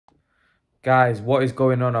Guys, what is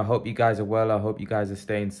going on? I hope you guys are well. I hope you guys are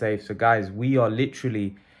staying safe. So, guys, we are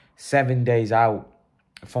literally 7 days out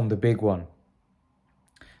from the big one.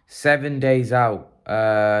 7 days out.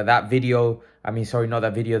 That video, sorry, not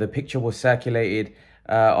that video. The picture was circulated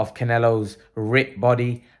of Canelo's ripped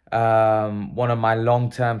body. One of my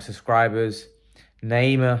long-term subscribers,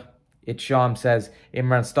 Naima Itsham, says,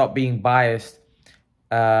 Imran, stop being biased.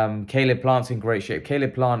 Caleb Plant's in great shape.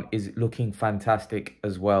 Caleb Plant is looking fantastic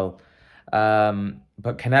as well.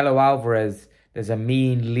 But Canelo Alvarez, there's a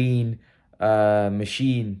mean, lean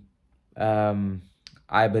machine.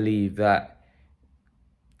 I believe that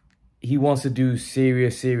he wants to do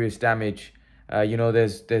serious damage.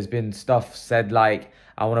 There's been stuff said like,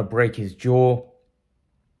 I want to break his jaw.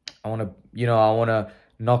 I want to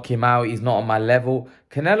knock him out. He's not on my level.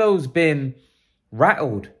 Canelo's been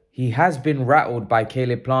rattled. He has been rattled by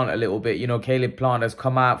Caleb Plant a little bit. Caleb Plant has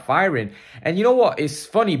come out firing. And you know what? It's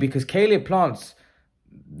funny because Caleb Plant's,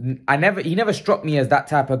 he never struck me as that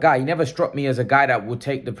type of guy. He never struck me as a guy that would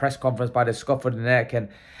take the press conference by the scruff of the neck. And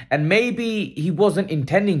maybe he wasn't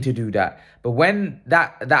intending to do that. But when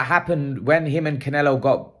that happened, when him and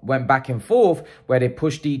Canelo went back and forth, where they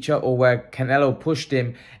pushed each other, or where Canelo pushed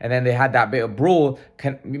him, and then they had that bit of brawl,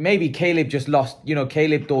 maybe Caleb just lost.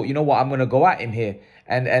 Caleb thought, you know what, I'm going to go at him here.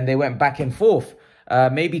 And they went back and forth.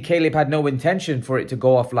 Maybe Caleb had no intention for it to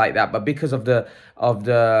go off like that, but because of the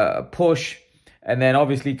push, and then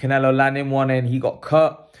obviously Canelo landed one and he got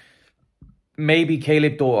cut, maybe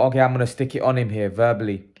Caleb thought, okay, I'm going to stick it on him here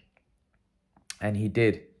verbally. And he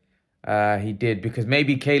did. He did, because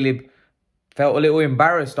maybe Caleb felt a little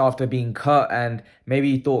embarrassed after being cut, and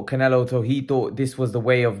maybe he thought he thought this was the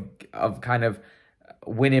way of kind of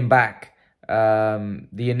winning back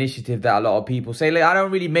the initiative that a lot of people say. Like, I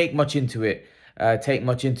don't really make much into it, take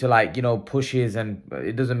much into pushes, and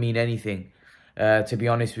it doesn't mean anything, to be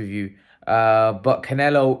honest with you. But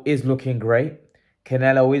Canelo is looking great.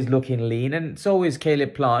 Canelo is looking lean, and so is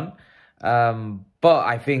Caleb Plant. But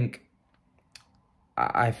I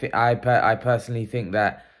personally think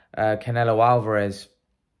that Canelo Alvarez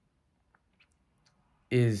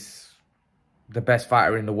is the best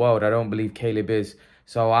fighter in the world. I don't believe Caleb is.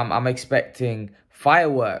 So I'm expecting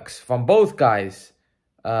fireworks from both guys.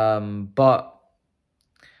 But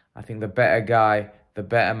I think the better guy, the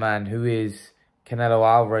better man, who is Canelo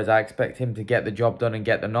Alvarez, I expect him to get the job done and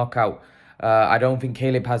get the knockout. I don't think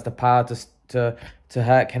Caleb has the power to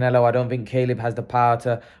hurt Canelo. I don't think Caleb has the power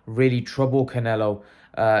to really trouble Canelo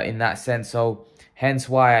in that sense. So hence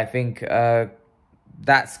why I think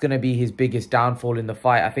that's going to be his biggest downfall in the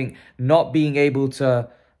fight. I think not being able to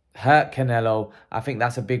hurt Canelo, I think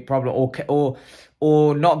that's a big problem.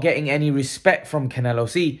 Or not getting any respect from Canelo.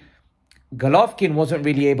 See, Golovkin wasn't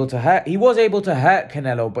really able to hurt. He was able to hurt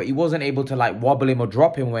Canelo, but he wasn't able to wobble him or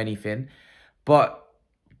drop him or anything. But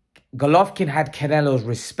Golovkin had Canelo's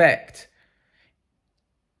respect.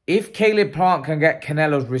 If Caleb Plant can get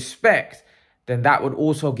Canelo's respect, then that would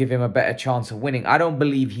also give him a better chance of winning. I don't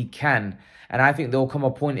believe he can. And I think there'll come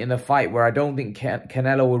a point in the fight where I don't think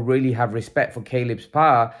Canelo will really have respect for Caleb's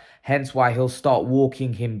power. Hence why he'll start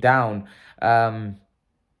walking him down. And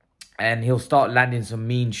he'll start landing some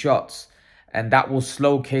mean shots. And that will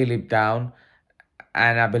slow Caleb down.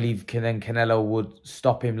 And I believe then Canelo would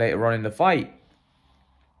stop him later on in the fight.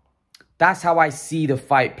 That's how I see the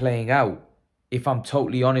fight playing out, if I'm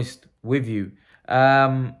totally honest with you.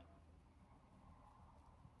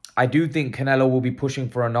 I do think Canelo will be pushing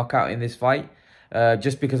for a knockout in this fight.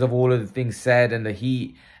 Just because of all of the things said and the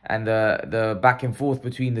heat and the back and forth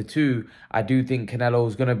between the two. I do think Canelo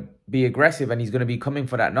is going to be aggressive and he's going to be coming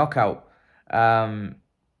for that knockout.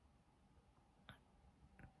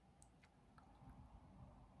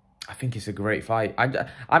 I think it's a great fight.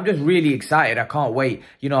 I'm just really excited. I can't wait.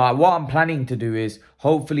 What I'm planning to do is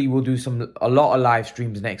hopefully we'll do a lot of live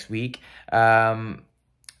streams next week. And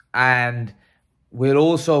we'll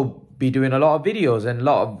also be doing a lot of videos and a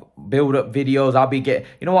lot of build-up videos.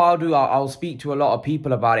 You know what I'll do? I'll speak to a lot of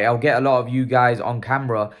people about it. I'll get a lot of you guys on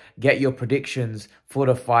camera, get your predictions for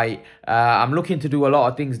the fight. I'm looking to do a lot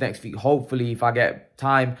of things next week. Hopefully, if I get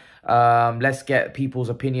time, let's get people's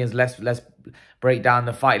opinions. Let's break down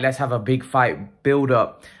the fight. Let's have a big fight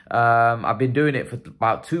build-up. I've been doing it for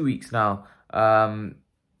about 2 weeks now. I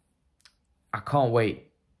can't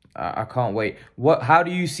wait. I can't wait. How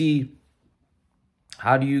do you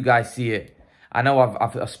guys see it? I know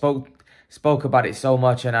I've spoke about it so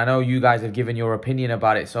much, and I know you guys have given your opinion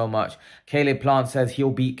about it so much. Caleb Plant says he'll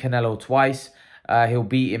beat Canelo twice. He'll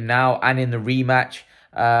beat him now and in the rematch.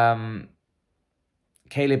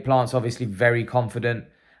 Caleb Plant's obviously very confident.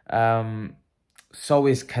 So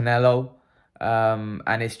is Canelo.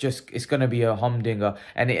 And it's going to be a humdinger.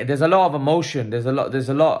 And there's a lot of emotion. There's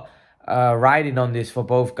a lot riding on this for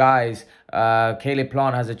both guys. Caleb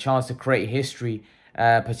Plant has a chance to create history,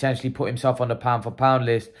 potentially put himself on the pound for pound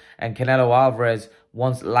list. And Canelo Alvarez,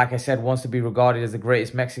 like I said, wants to be regarded as the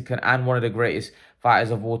greatest Mexican and one of the greatest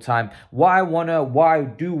fighters of all time. What I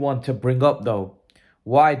do want to bring up though,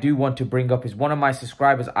 is one of my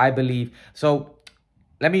subscribers, I believe. So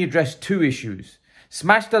let me address two issues.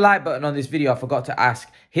 Smash the like button on this video. I forgot to ask.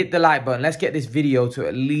 Hit the like button. Let's get this video to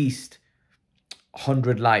at least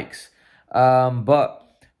 100 likes.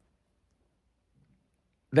 But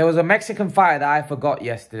there was a Mexican fighter that I forgot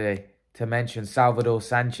yesterday to mention, Salvador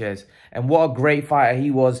Sanchez. And what a great fighter he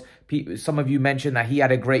was. Some of you mentioned that he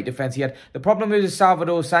had a great defense. The problem with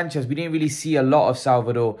Salvador Sanchez, we didn't really see a lot of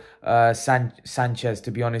Salvador Sanchez,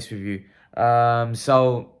 to be honest with you.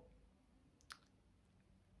 So,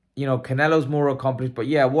 you know, Canelo's more accomplished, but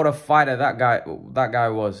yeah, what a fighter that guy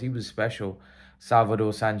was. He was special,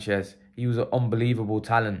 Salvador Sanchez. He was an unbelievable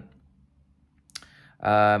talent.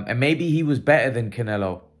 And maybe he was better than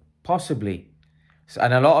Canelo, possibly.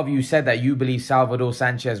 And a lot of you said that you believe Salvador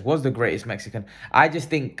Sanchez was the greatest Mexican. I just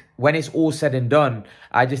think when it's all said and done,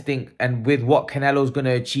 I just think, and with what Canelo's going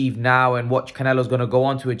to achieve now and what Canelo's going to go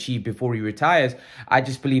on to achieve before he retires, I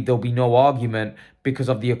just believe there'll be no argument because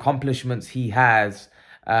of the accomplishments he has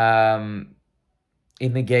in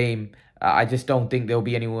the game. I just don't think there'll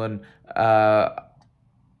be anyone, I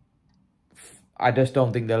just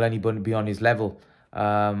don't think there'll anyone be on his level.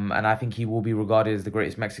 And I think he will be regarded as the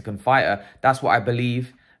greatest Mexican fighter. That's what I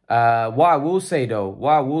believe. What I will say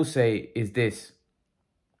is this.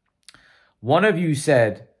 One of you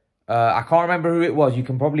said, I can't remember who it was. You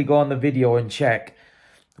can probably go on the video and check.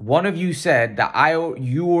 One of you said that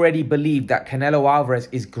you already believe that Canelo Alvarez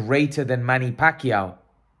is greater than Manny Pacquiao.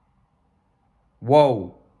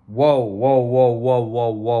 Whoa.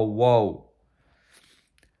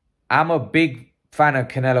 I'm a big fan of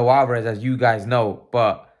Canelo Alvarez, as you guys know,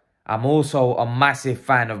 but I'm also a massive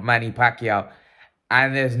fan of Manny Pacquiao.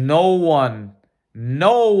 And there's no one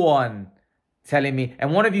telling me.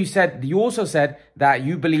 And one of you also said that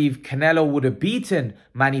you believe Canelo would have beaten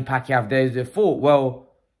Manny Pacquiao if there's a fault. Well,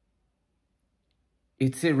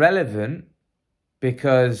 it's irrelevant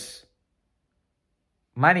because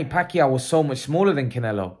Manny Pacquiao was so much smaller than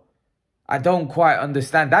Canelo. I don't quite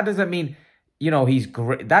understand. That doesn't mean, you know, he's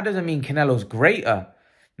great. That doesn't mean Canelo's greater.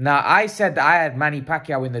 Now, I said that I had Manny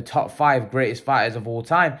Pacquiao in the top 5 greatest fighters of all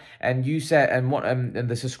time, and you said, and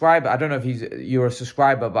the subscriber, I don't know if you're a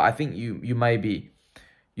subscriber, but I think you may be.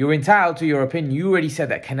 You're entitled to your opinion. You already said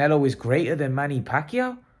that Canelo is greater than Manny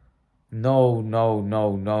Pacquiao. No.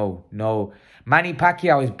 Manny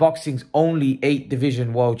Pacquiao is boxing's only 8th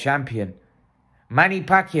division world champion. Manny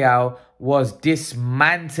Pacquiao was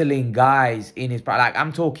dismantling guys in his prime. Like,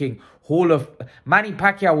 I'm talking Manny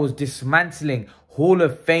Pacquiao was dismantling Hall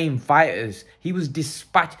of Fame fighters. He was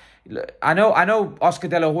I know Oscar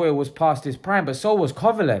De La Hoya was past his prime, but so was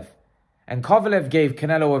Kovalev. And Kovalev gave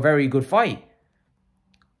Canelo a very good fight.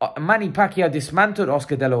 Manny Pacquiao dismantled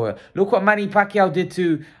Oscar De La Hoya. Look what Manny Pacquiao did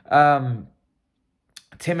to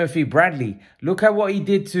Timothy Bradley. Look at what he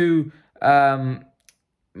did to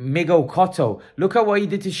Miguel Cotto. Look at what he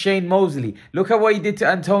did to Shane Mosley. Look at what he did to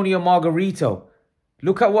Antonio Margarito.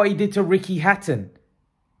 Look at what he did to Ricky Hatton.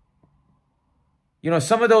 You know,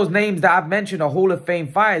 some of those names that I've mentioned are Hall of Fame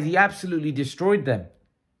fighters. He absolutely destroyed them.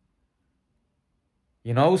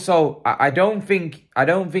 You know, so I don't think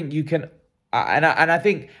you can. And I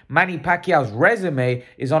think Manny Pacquiao's resume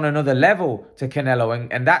is on another level to Canelo,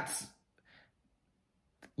 and that's,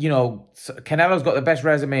 you know, Canelo's got the best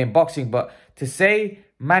resume in boxing, but to say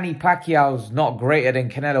Manny Pacquiao's not greater than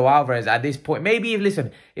Canelo Alvarez at this point, maybe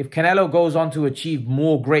if Canelo goes on to achieve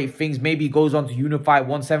more great things, maybe he goes on to unify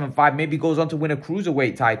 175, maybe goes on to win a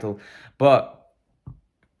cruiserweight title, but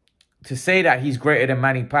to say that he's greater than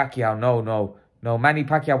Manny Pacquiao, no. Manny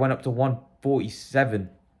Pacquiao went up to 147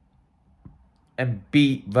 and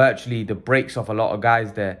beat virtually the brakes off a lot of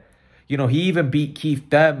guys there. You know, he even beat Keith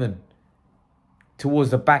Thurman towards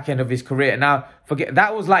the back end of his career. Now, forget,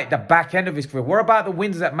 that was like the back end of his career. What about the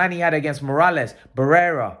wins that Manny had against Morales,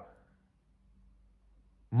 Barrera,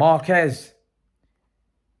 Marquez?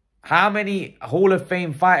 How many Hall of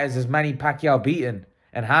Fame fighters has Manny Pacquiao beaten?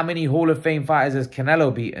 And how many Hall of Fame fighters has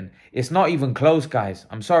Canelo beaten? It's not even close, guys.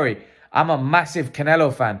 I'm sorry. I'm a massive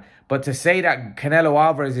Canelo fan. But to say that Canelo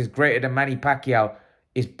Alvarez is greater than Manny Pacquiao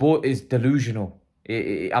is delusional.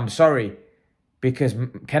 I'm sorry. Because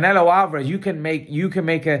Canelo Alvarez, you can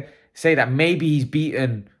say that maybe he's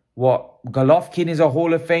beaten, what, Golovkin is a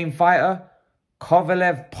Hall of Fame fighter?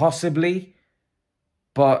 Kovalev, possibly.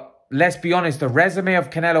 But let's be honest, the resume of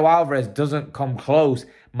Canelo Alvarez doesn't come close.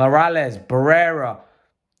 Morales, Barrera,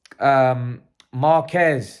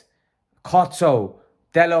 Marquez, Cotto,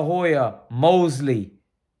 De La Hoya, Mosley,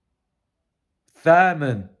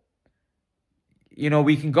 Thurman. You know,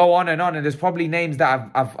 we can go on, and there's probably names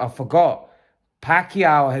that I've forgot.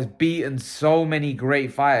 Pacquiao has beaten so many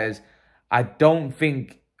great fighters. I don't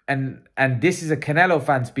think, and this is a Canelo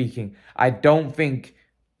fan speaking, I don't think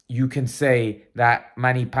you can say that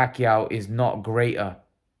Manny Pacquiao is not greater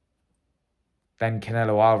than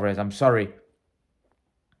Canelo Alvarez. I'm sorry.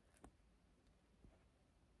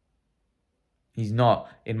 He's not,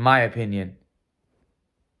 in my opinion.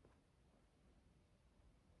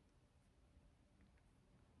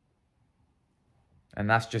 And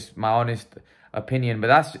that's just my honest opinion. But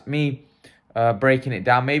that's me breaking it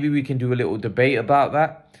down. Maybe we can do a little debate about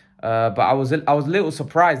that. But I was a little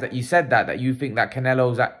surprised that you said that you think that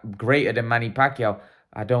Canelo's greater than Manny Pacquiao.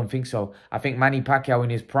 I don't think so. I think Manny Pacquiao in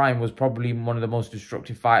his prime was probably one of the most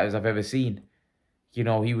destructive fighters I've ever seen. You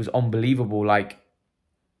know, he was unbelievable. Like,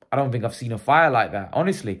 I don't think I've seen a fighter like that.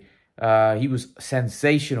 Honestly, he was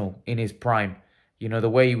sensational in his prime. You know, the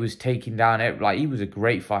way he was taking down, like, he was a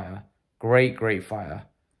great fighter. Great fighter.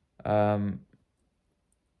 I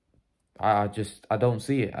don't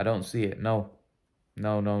see it. I don't see it. No.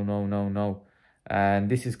 And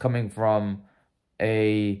this is coming from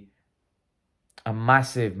a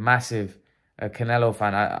massive Canelo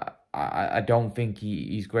fan. I don't think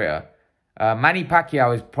he's greater. Manny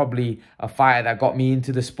Pacquiao is probably a fighter that got me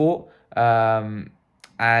into the sport. And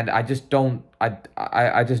I just don't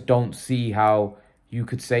see how you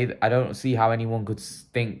could say that. I don't see how anyone could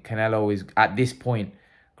think Canelo is at this point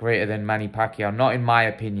greater than Manny Pacquiao. Not in my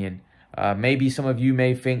opinion. Maybe some of you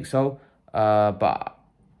may think so, but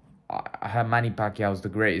Manny Pacquiao is the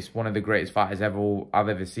greatest, one of the greatest fighters I've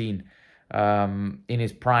ever seen. In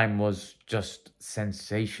his prime was just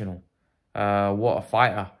sensational. What a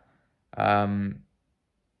fighter. And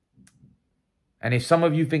if some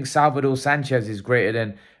of you think Salvador Sanchez is greater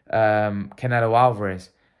than Canelo Alvarez,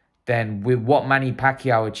 then with what Manny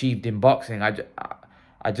Pacquiao achieved in boxing,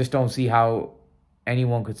 I just don't see how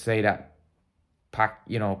anyone could say that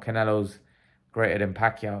Canelo's greater than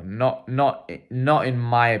Pacquiao. Not in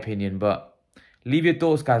my opinion, but leave your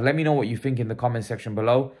thoughts, guys. Let me know what you think in the comment section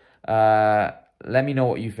below. Let me know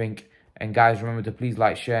what you think. And guys, remember to please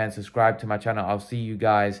like, share, and subscribe to my channel. I'll see you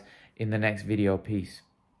guys in the next video. Peace.